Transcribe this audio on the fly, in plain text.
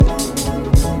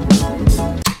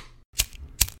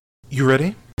You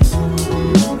ready?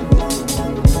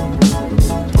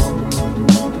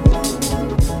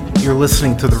 You're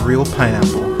listening to the Real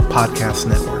Pineapple Podcast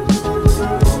Network.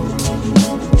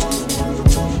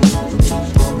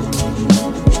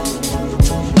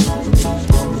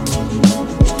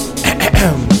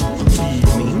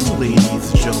 Good evening,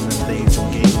 ladies, gentlemen, theys,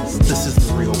 and gays. This is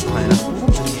the Real Pineapple.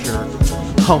 This is your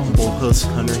humble host,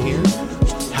 Hunter, here.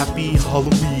 Happy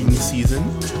Halloween season.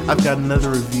 I've got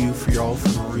another review for y'all for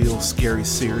the Real Scary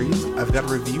series. I've got a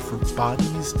review for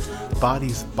Bodies,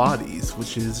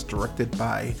 which is directed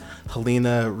by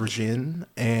Helena Regin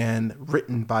and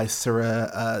written by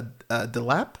Sarah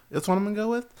Delap. That's what I'm going to go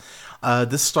with.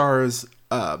 This stars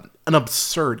an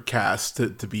absurd cast,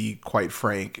 to be quite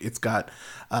frank. It's got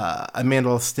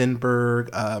Amanda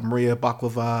Stenberg, Maria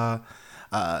Baklava,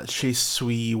 Chase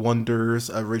Sui Wonders,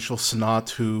 Rachel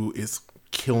Sennott, who is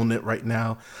killing it right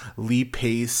now, Lee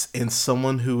Pace, and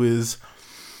someone who is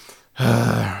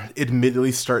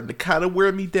admittedly starting to kind of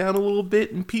wear me down a little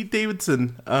bit, and Pete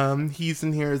Davidson. He's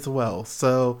in here as well.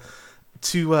 So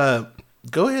to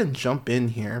go ahead and jump in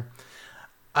here,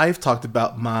 I've talked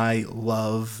about my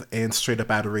love and straight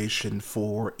up adoration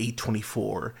for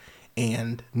A24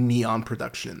 and Neon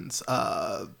Productions.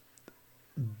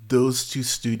 Those two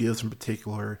studios in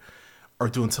particular are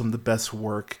doing some of the best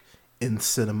work in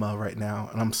cinema right now,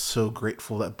 and I'm so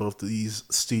grateful that both of these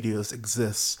studios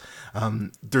exist.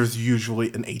 There's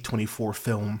usually an A24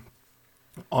 film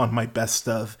on my best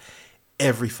of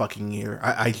every fucking year.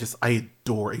 I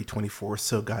adore A24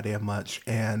 so goddamn much,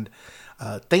 and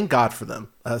thank God for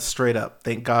them. Straight up,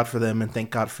 thank God for them, and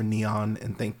thank God for Neon,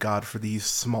 and thank God for these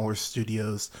smaller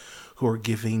studios who are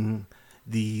giving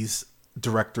these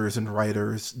directors and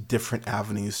writers different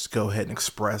avenues to go ahead and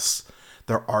express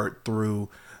their art through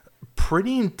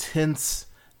pretty intense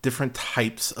different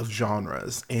types of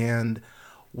genres. And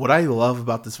what I love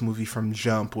about this movie from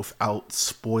jump, without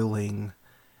spoiling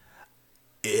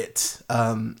it,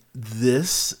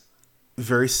 this,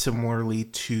 very similarly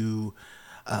to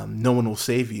No One Will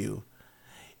Save You,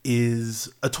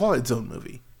 is a Twilight Zone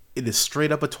movie. It is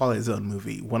straight up a Twilight Zone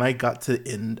movie. When I got to the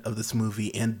end of this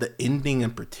movie, and the ending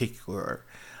in particular,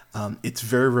 it's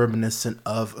very reminiscent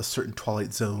of a certain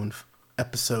Twilight Zone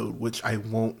episode, which I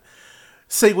won't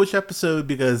say which episode,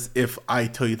 because if I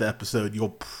tell you the episode,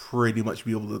 you'll pretty much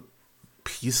be able to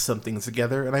piece something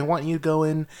together, and I want you to go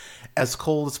in as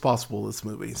cold as possible this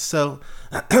movie. So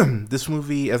this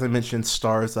movie, as I mentioned,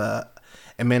 stars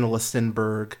Amanda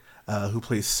Stenberg, who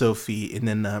plays Sophie, and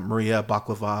then Maria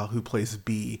Baklava, who plays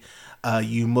Bee.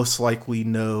 You most likely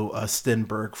know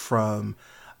Stenberg from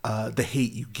The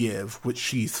Hate U Give, which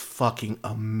she's fucking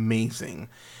amazing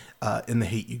in The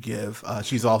Hate U Give.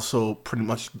 She's also pretty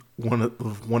much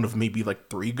one of maybe like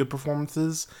 3 good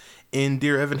performances in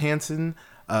Dear Evan Hansen.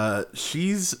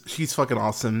 She's fucking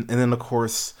awesome. And then of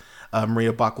course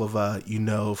Maria Baklava, you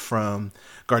know, from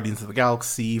Guardians of the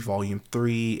Galaxy Volume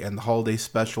 3 and the Holiday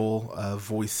Special,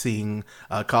 voicing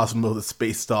Cosmo the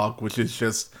Space Dog, which is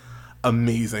just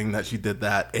amazing that she did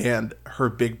that. And her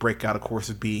big breakout, of course,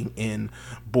 is being in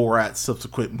Borat's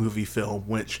subsequent movie film,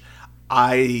 which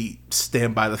I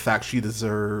stand by the fact she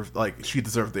deserved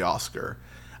the Oscar,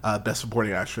 Best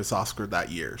Supporting Actress Oscar that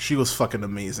year. She was fucking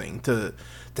amazing. To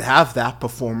have that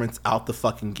performance out the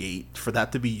fucking gate, for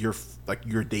that to be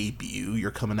your debut,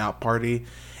 your coming out party,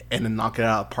 and then knock it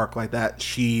out of the park like that,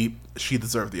 she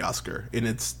deserved the Oscar. And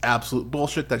it's absolute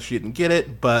bullshit that she didn't get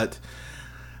it, but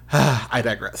I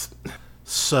digress.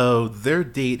 So they're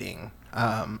dating,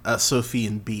 Sophie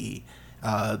and Bee.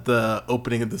 The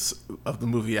opening of the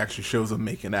movie actually shows them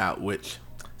making out, which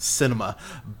cinema.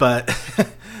 But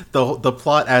the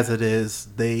plot as it is,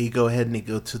 they go ahead and they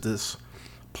go to this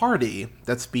party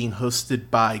that's being hosted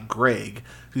by Greg,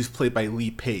 who's played by Lee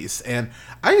Pace. And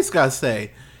I just gotta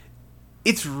say,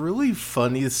 it's really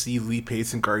funny to see Lee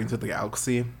Pace in Guardians of the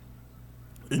Galaxy.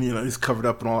 And, you know, he's covered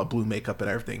up in all that blue makeup and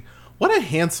everything. What a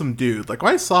handsome dude. Like,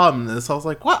 when I saw him in this, I was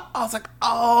like, what? I was like,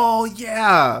 oh,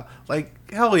 yeah. Like,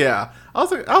 hell yeah. I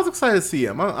was excited to see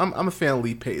him. I'm a fan of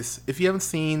Lee Pace. If you haven't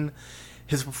seen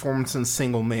his performance in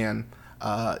Single Man,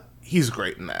 he's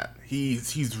great in that.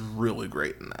 He's really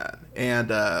great in that. And,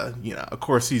 you know, of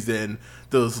course, he's in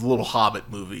those little Hobbit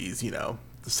movies, you know.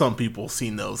 Some people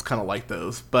seen those, kind of like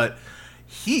those. But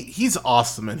he's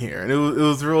awesome in here. And it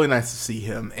was really nice to see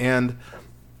him. And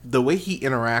the way he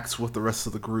interacts with the rest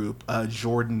of the group,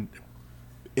 Jordan,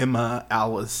 Emma,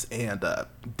 Alice, and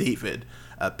David,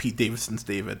 Pete Davidson's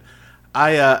David,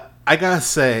 I gotta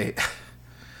say,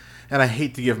 and I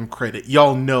hate to give him credit.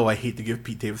 Y'all know I hate to give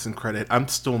Pete Davidson credit. I'm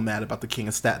still mad about the King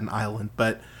of Staten Island,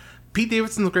 but Pete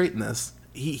Davidson's great in this.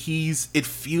 It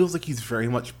feels like he's very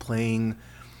much playing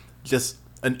just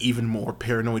an even more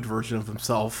paranoid version of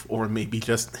himself, or maybe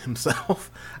just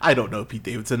himself. I don't know Pete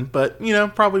Davidson, but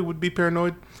probably would be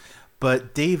paranoid.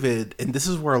 But David, and this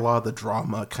is where a lot of the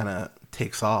drama kind of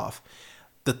takes off.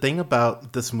 The thing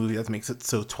about this movie that makes it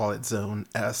so Twilight Zone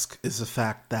esque is the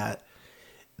fact that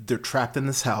they're trapped in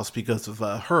this house because of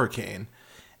a hurricane,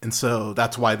 and so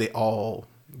that's why they all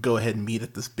go ahead and meet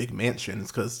at this big mansion.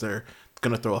 It's because they're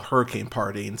gonna throw a hurricane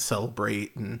party and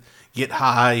celebrate and get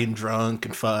high and drunk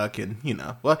and fuck and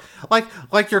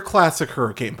like your classic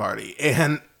hurricane party.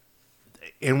 And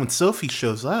when Sophie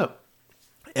shows up,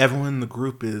 everyone in the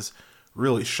group is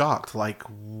really shocked. Like,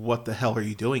 what the hell are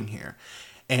you doing here?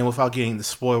 And without getting the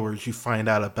spoilers, you find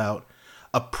out about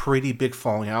a pretty big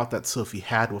falling out that Sophie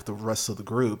had with the rest of the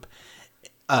group.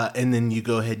 And then you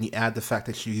go ahead and you add the fact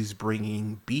that she's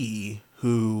bringing B,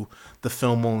 who the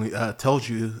film only tells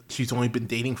you she's only been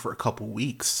dating for a couple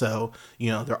weeks. So,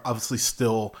 they're obviously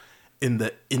still in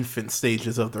the infant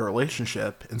stages of their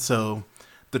relationship. And so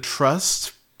the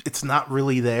trust, it's not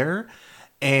really there.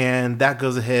 And that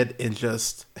goes ahead and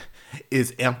just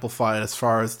is amplified as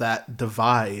far as that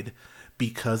divide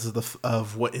because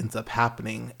of what ends up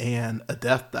happening and a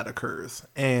death that occurs.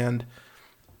 And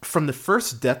from the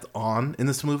first death on in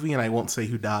this movie, and I won't say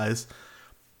who dies,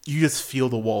 you just feel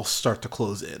the walls start to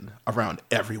close in around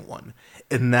everyone.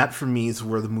 And that for me is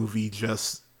where the movie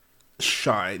just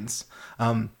shines.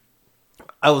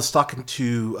 I was talking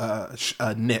to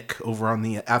Nick over on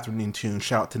the Afternoon Tune.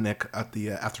 Shout out to Nick at the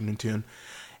Afternoon Tune.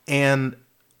 And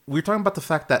we were talking about the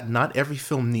fact that not every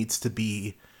film needs to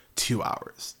be 2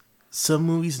 hours. Some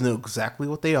movies know exactly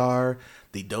what they are.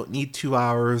 They don't need 2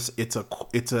 hours. It's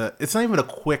not even a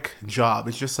quick job.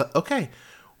 It's just okay,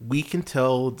 we can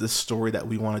tell the story that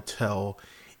we want to tell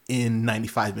in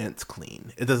 95 minutes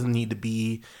clean. It doesn't need to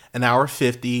be an hour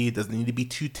 50. It doesn't need to be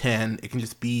 210. It can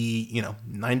just be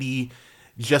 90,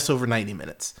 just over 90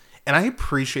 minutes. And I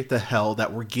appreciate the hell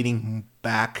that we're getting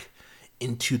back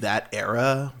into that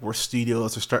era where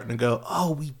studios are starting to go,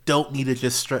 oh, we don't need to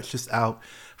just stretch this out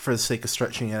for the sake of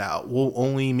stretching it out. We'll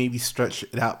only maybe stretch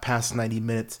it out past 90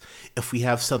 minutes if we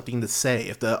have something to say,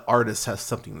 if the artist has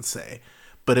something to say.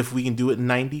 But if we can do it in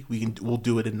 90, we'll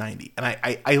do it in 90. And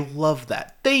I love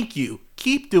that. Thank you.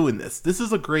 Keep doing this. This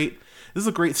is a great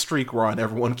streak we're on,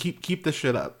 everyone. Keep this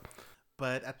shit up.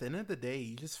 But at the end of the day,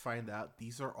 you just find out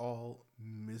these are all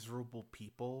miserable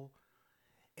people.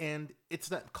 And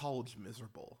it's not college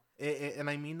miserable. And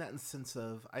I mean that in the sense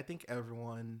of, I think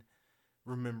everyone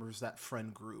remembers that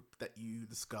friend group that you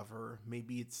discover.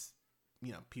 Maybe it's,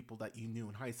 people that you knew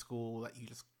in high school that you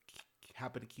just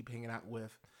happen to keep hanging out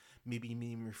with. Maybe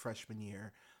meeting your freshman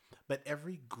year. But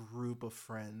every group of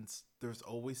friends, there's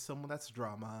always someone that's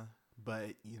drama,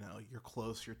 but, you're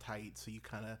close, you're tight, so you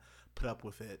kind of put up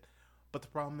with it. But the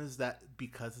problem is that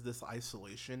because of this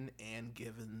isolation and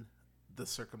given the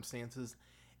circumstances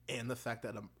and the fact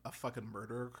that a fucking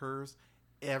murder occurs,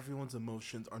 everyone's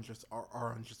emotions are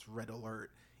on just red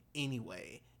alert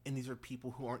anyway. And these are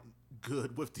people who aren't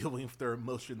good with dealing with their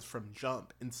emotions from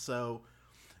jump. And so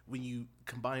when you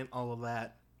combine all of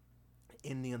that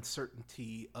in the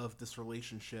uncertainty of this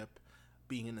relationship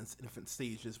being in its infant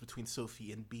stages between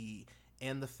Sophie and B,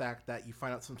 and the fact that you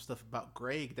find out some stuff about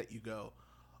Greg that you go,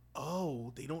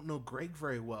 oh, they don't know Greg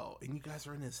very well, and you guys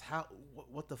are in his house,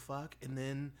 what the fuck? And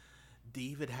then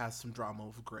David has some drama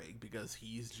with Greg because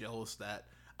he's jealous that,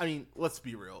 I mean, let's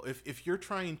be real, if you're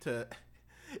trying to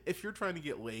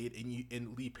get laid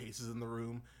and Lee Pace is in the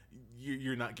room,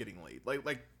 you're not getting laid.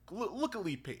 Like look at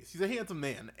Lee Pace, he's a handsome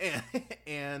man,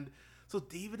 and so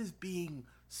David is being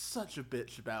such a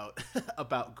bitch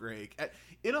about Greg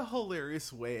in a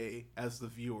hilarious way as the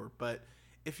viewer. But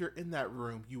if you're in that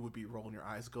room, you would be rolling your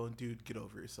eyes going, dude, get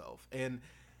over yourself. And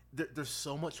there's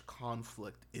so much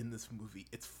conflict in this movie.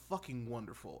 It's fucking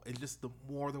wonderful. And just the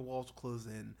more the walls close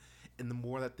in and the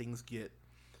more that things get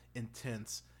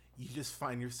intense, you just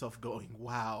find yourself going,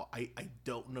 wow, I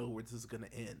don't know where this is going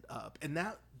to end up. And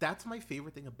that's my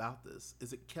favorite thing about this,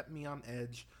 is it kept me on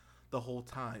edge the whole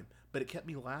time, but it kept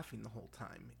me laughing the whole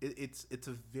time. It's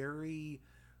a very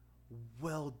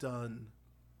well done,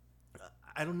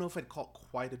 I don't know if I'd call it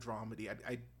quite a dramedy.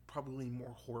 I'd probably lean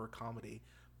more horror comedy,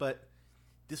 but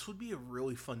this would be a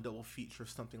really fun double feature of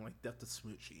something like Death to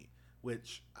Smoochie,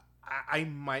 which I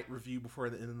might review before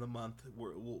the end of the month.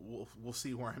 We'll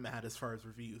see where I'm at as far as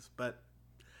reviews, but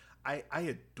I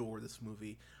adore this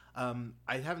movie.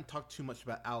 I haven't talked too much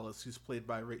about Alice, who's played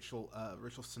by Rachel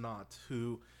Sennott,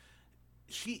 who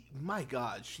she's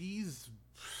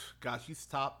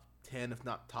top 10, if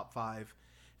not top 5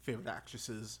 favorite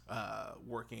actresses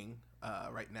working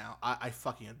right now. I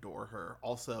fucking adore her.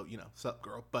 Also, sup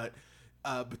girl, but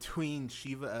Between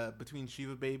Shiva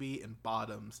Baby and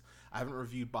Bottoms, I haven't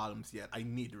reviewed Bottoms yet. I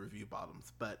need to review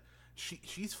Bottoms, but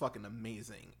she's fucking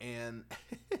amazing. And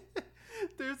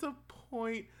there's a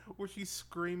point where she's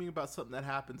screaming about something that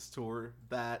happens to her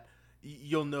that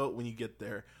you'll know it when you get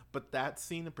there. But that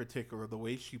scene in particular, the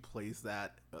way she plays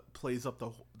that, plays up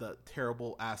the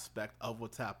terrible aspect of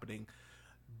what's happening,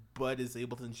 but is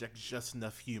able to inject just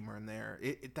enough humor in there.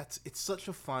 It's such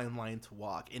a fine line to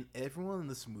walk. And everyone in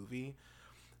this movie,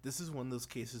 this is one of those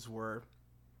cases where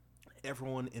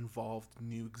everyone involved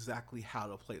knew exactly how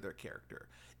to play their character.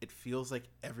 It feels like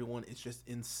everyone is just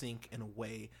in sync in a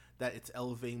way that it's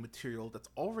elevating material that's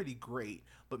already great,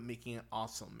 but making it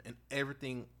awesome. And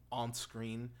everything on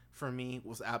screen for me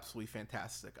was absolutely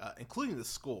fantastic, including the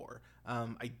score.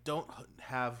 I don't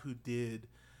have who did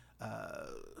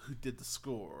the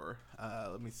score.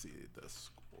 Let me see the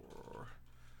score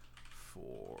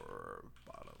for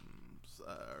Bottoms,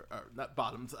 not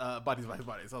Bottoms, Bodies by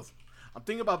Bodies. I'm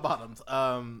thinking about Bottoms,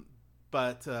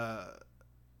 but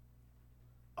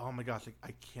oh my gosh,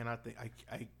 I cannot think.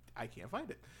 I can't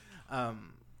find it.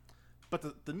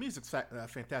 But the music's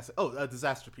fantastic. Oh,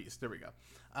 Disaster Piece. There we go.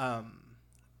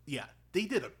 Yeah, they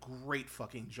did a great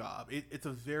fucking job. It's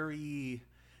very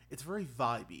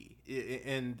vibey,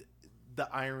 and the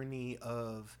irony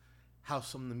of how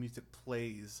some of the music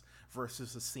plays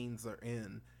versus the scenes they're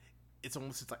in. It's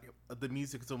like the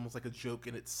music is almost like a joke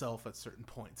in itself at certain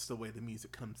points. The way the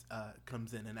music comes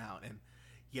in and out, and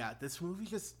yeah, this movie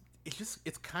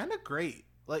it's kind of great.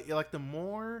 Like the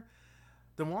more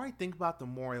I think about it, the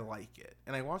more I like it.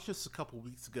 And I watched this a couple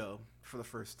weeks ago for the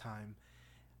first time.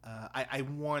 I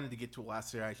wanted to get to it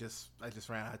last year. I just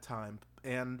ran out of time,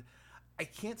 and I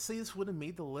can't say this would have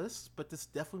made the list, but this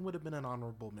definitely would have been an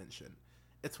honorable mention.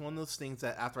 It's one of those things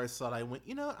that after I saw it, I went,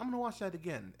 I'm gonna watch that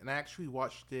again, and I actually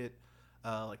watched it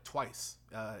like twice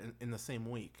in the same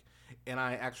week, and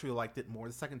I actually liked it more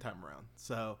the second time around.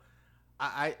 So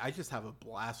I just have a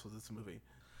blast with this movie.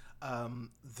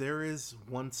 There is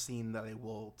one scene that I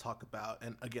will talk about,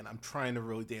 and again, I'm trying to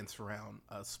really dance around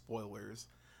spoilers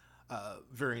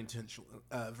very intentionally.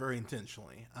 Very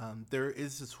intentionally. There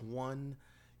is this one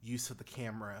use of the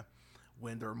camera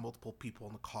when there are multiple people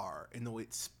in the car, and the way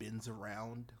it spins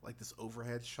around, like this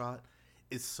overhead shot,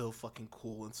 is so fucking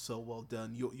cool and so well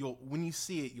done. You'll when you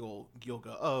see it, you'll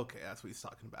go, oh, okay, that's what he's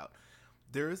talking about.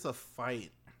 There is a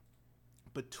fight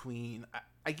between.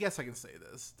 I guess I can say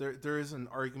this. There is an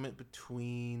argument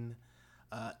between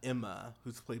Emma,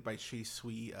 who's played by Shea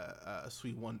Sweet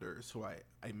Wonders, who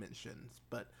I mentioned,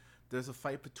 but there's a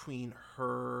fight between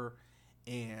her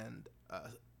and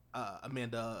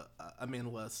Amanda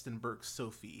Stenberg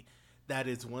Sophie. That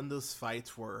is one of those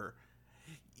fights where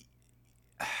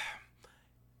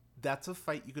that's a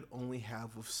fight you could only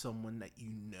have with someone that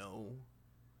you know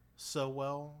so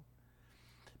well.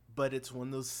 But it's one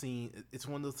of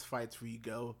those fights where you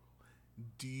go,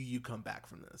 do you come back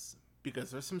from this?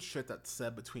 Because there's some shit that's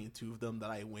said between the two of them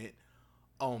that I went,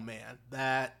 oh man,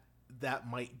 that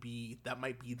might be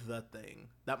the thing.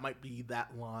 That might be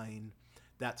that line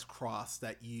that's crossed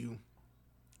that you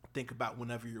think about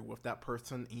whenever you're with that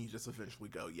person, and you just eventually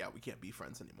go, yeah, we can't be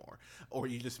friends anymore. Or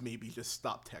you just maybe just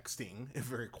stop texting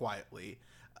very quietly.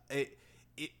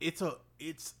 It's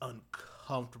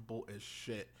uncomfortable as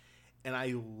shit. And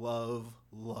I love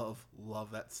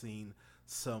that scene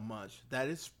so much. That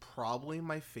is probably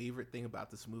my favorite thing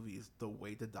about this movie is the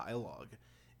way the dialogue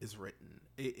is written.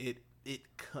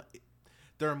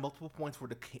 There are multiple points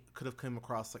where it could have come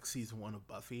across like season 1 of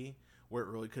Buffy, where it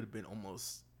really could have been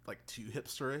almost like too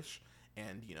hipsterish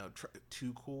and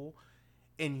too cool.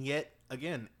 And yet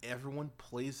again, everyone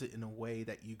plays it in a way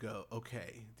that you go,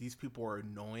 okay, these people are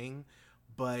annoying,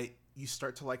 but you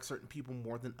start to like certain people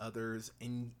more than others,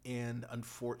 and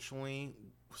unfortunately,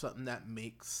 something that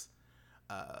makes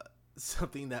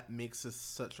this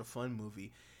such a fun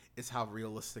movie is how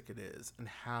realistic it is, and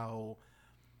how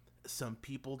some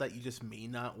people that you just may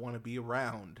not want to be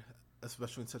around,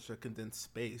 especially in such a condensed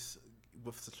space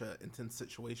with such an intense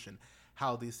situation,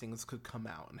 how these things could come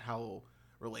out and how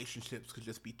relationships could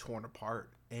just be torn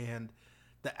apart. And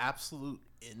the absolute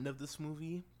end of this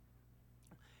movie,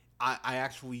 I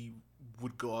actually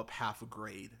would go up half a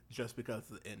grade just because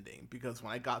of the ending. Because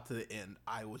when I got to the end,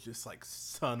 I was just like,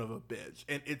 son of a bitch.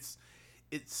 And it's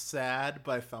sad,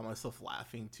 but I found myself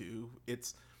laughing too.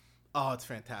 It's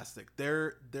fantastic.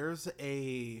 There's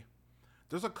a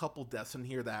couple deaths in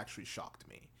here that actually shocked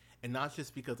me. And not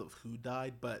just because of who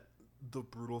died, but the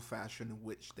brutal fashion in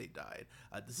which they died.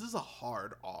 This is a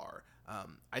hard R.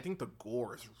 I think the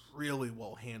gore is really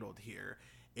well handled here.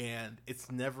 And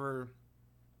it's never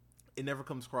it never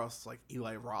comes across like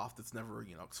Eli Roth. It's never,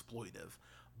 you know, exploitive,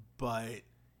 but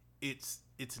it's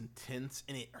intense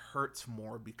and it hurts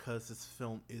more because this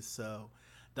film is so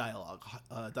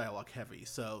dialogue heavy.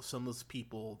 So some of those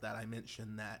people that I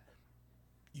mentioned that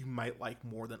you might like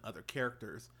more than other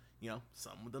characters, you know,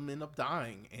 some of them end up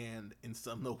dying, and in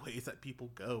some of the ways that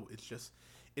people go,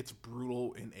 it's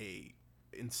brutal in a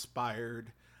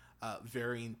inspired,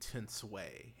 very intense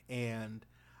way. And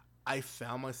I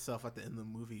found myself at the end of the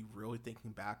movie really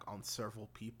thinking back on several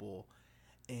people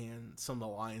and some of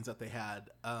the lines that they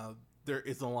had. There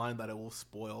is a line that I will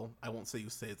spoil. I won't say who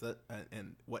says it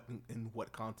and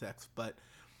what context, but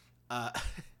uh,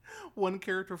 one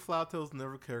character, Flauto's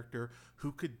another character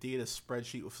who could date a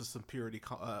spreadsheet with a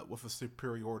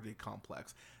superiority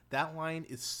complex. That line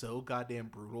is so goddamn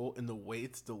brutal, and the way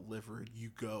it's delivered, you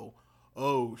go,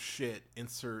 "Oh shit!"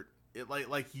 Insert it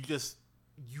like you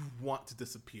want to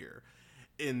disappear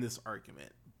in this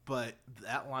argument. But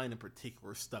that line in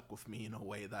particular stuck with me in a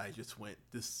way that I just went,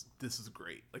 this is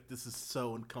great. Like, this is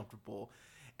so uncomfortable,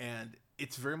 and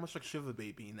it's very much like Shiva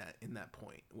Baby in that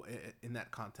point, in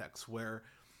that context, where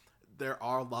there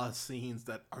are a lot of scenes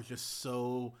that are just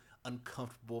so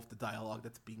uncomfortable with the dialogue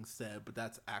that's being said, but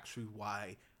that's actually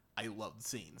why I love the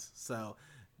scenes. So,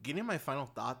 getting my final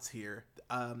thoughts here,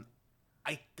 I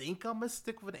think I'm gonna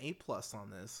stick with an A+ on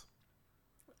this.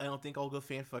 I don't think I'll go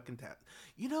fan fucking tap.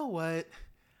 You know what?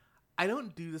 I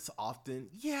don't do this often.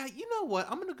 Yeah, you know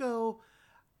what? I'm gonna go.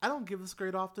 I don't give this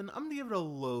grade often. I'm gonna give it a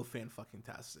low fan fucking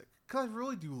tastic because I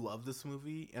really do love this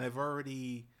movie, and I've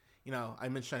already, you know, I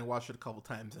mentioned I watched it a couple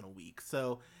times in a week.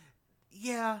 So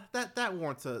yeah, that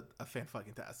warrants a fan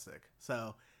fucking tastic.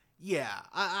 So yeah,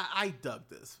 I dug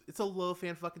this. It's a low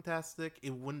fan fucking tastic.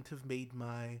 It wouldn't have made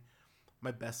my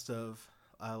best of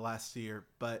last year,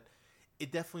 but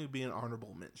it definitely would be an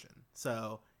honorable mention.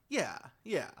 So yeah,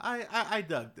 I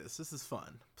dug this. This is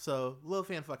fun. So low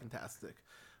fan fucking tastic.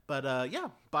 But yeah,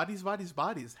 bodies.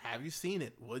 Have you seen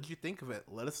it? What did you think of it?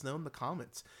 Let us know in the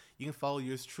comments. You can follow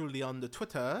yours truly on the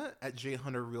Twitter at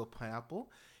jhunterrealpineapple.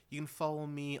 You can follow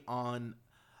me on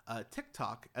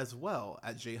TikTok as well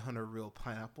at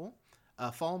jhunterrealpineapple.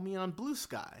 Follow me on Blue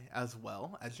Sky as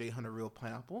well at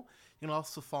jhunterrealpineapple. You can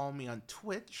also follow me on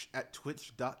Twitch at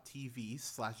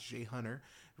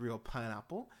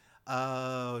twitch.tv/jhunterrealpineapple.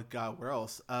 God, where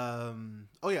else?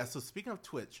 Oh yeah, so speaking of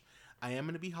Twitch, I am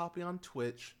going to be hopping on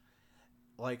Twitch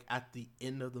like at the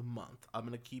end of the month. I'm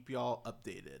going to keep y'all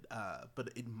updated. But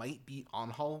it might be on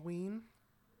Halloween.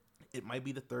 It might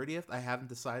be the 30th. I haven't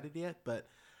decided yet, but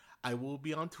I will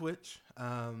be on Twitch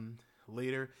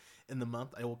later in the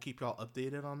month. I will keep y'all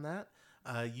updated on that.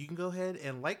 You can go ahead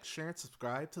and like, share, and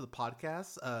subscribe to the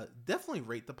podcast. Definitely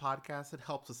rate the podcast. It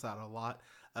helps us out a lot,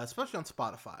 especially on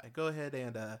Spotify. Go ahead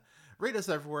and rate us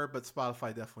everywhere, but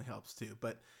Spotify definitely helps too.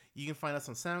 But you can find us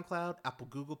on SoundCloud, Apple,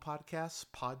 Google Podcasts,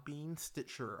 Podbean,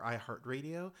 Stitcher,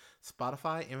 iHeartRadio,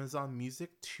 Spotify, Amazon Music,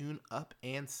 TuneUp,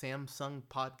 and Samsung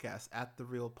Podcasts at The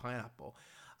Real Pineapple.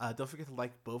 Don't forget to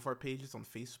like both our pages on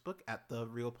Facebook at The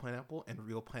Real Pineapple and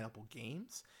Real Pineapple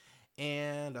Games.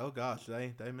 And oh gosh,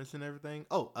 did I mention everything?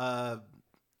 Oh,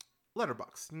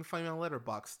 Letterboxd. You can find me on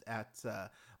Letterboxd at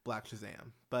Black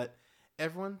Shazam. But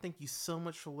everyone, thank you so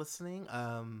much for listening.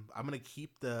 I'm gonna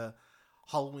keep the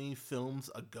Halloween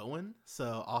films going,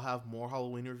 so I'll have more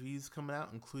Halloween reviews coming out,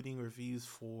 including reviews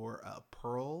for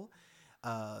Pearl,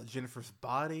 Jennifer's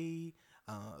Body,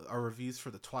 our reviews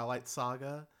for the Twilight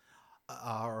Saga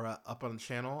are up on the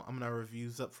channel. I'm gonna have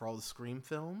reviews up for all the Scream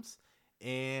films.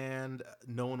 And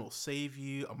No One Will Save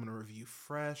You. I'm going to review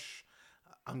Fresh.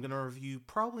 I'm going to review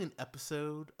probably an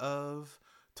episode of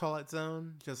Twilight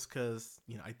Zone, just because,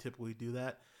 you know, I typically do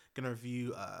that. Going to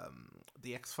review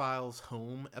the X-Files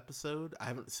Home episode. I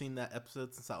haven't seen that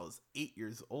episode since I was 8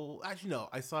 years old. Actually, no,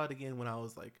 I saw it again when I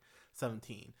was like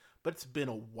 17. But it's been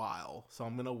a while, so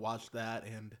I'm going to watch that,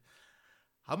 and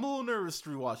I'm a little nervous to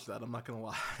rewatch that, I'm not going to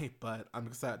lie, but I'm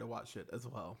excited to watch it as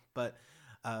well. But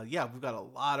yeah, we've got a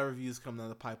lot of reviews coming down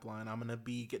the pipeline. I'm going to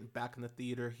be getting back in the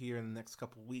theater here in the next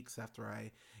couple weeks after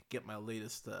I get my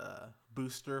latest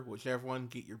booster. Whichever one,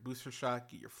 get your booster shot,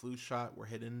 get your flu shot. We're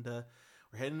heading to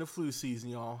flu season,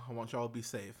 y'all. I want y'all to be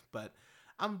safe. But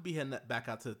I'm going to be heading back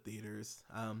out to the theaters.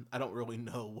 I don't really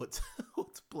know what's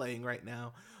playing right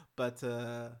now. But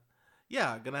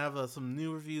yeah, going to have some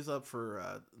new reviews up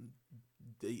for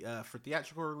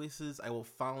theatrical releases. I will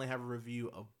finally have a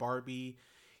review of Barbie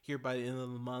here by the end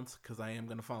of the month, because I am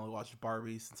going to finally watch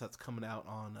Barbie since that's coming out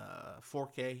on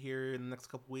 4K here in the next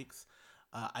couple weeks.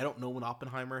 I don't know when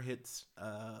Oppenheimer hits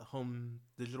home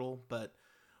digital, but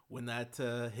when that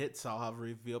hits, I'll have a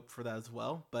review up for that as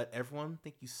well. But everyone,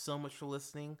 thank you so much for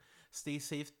listening. Stay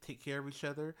safe, take care of each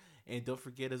other, and don't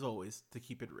forget, as always, to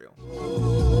keep it real.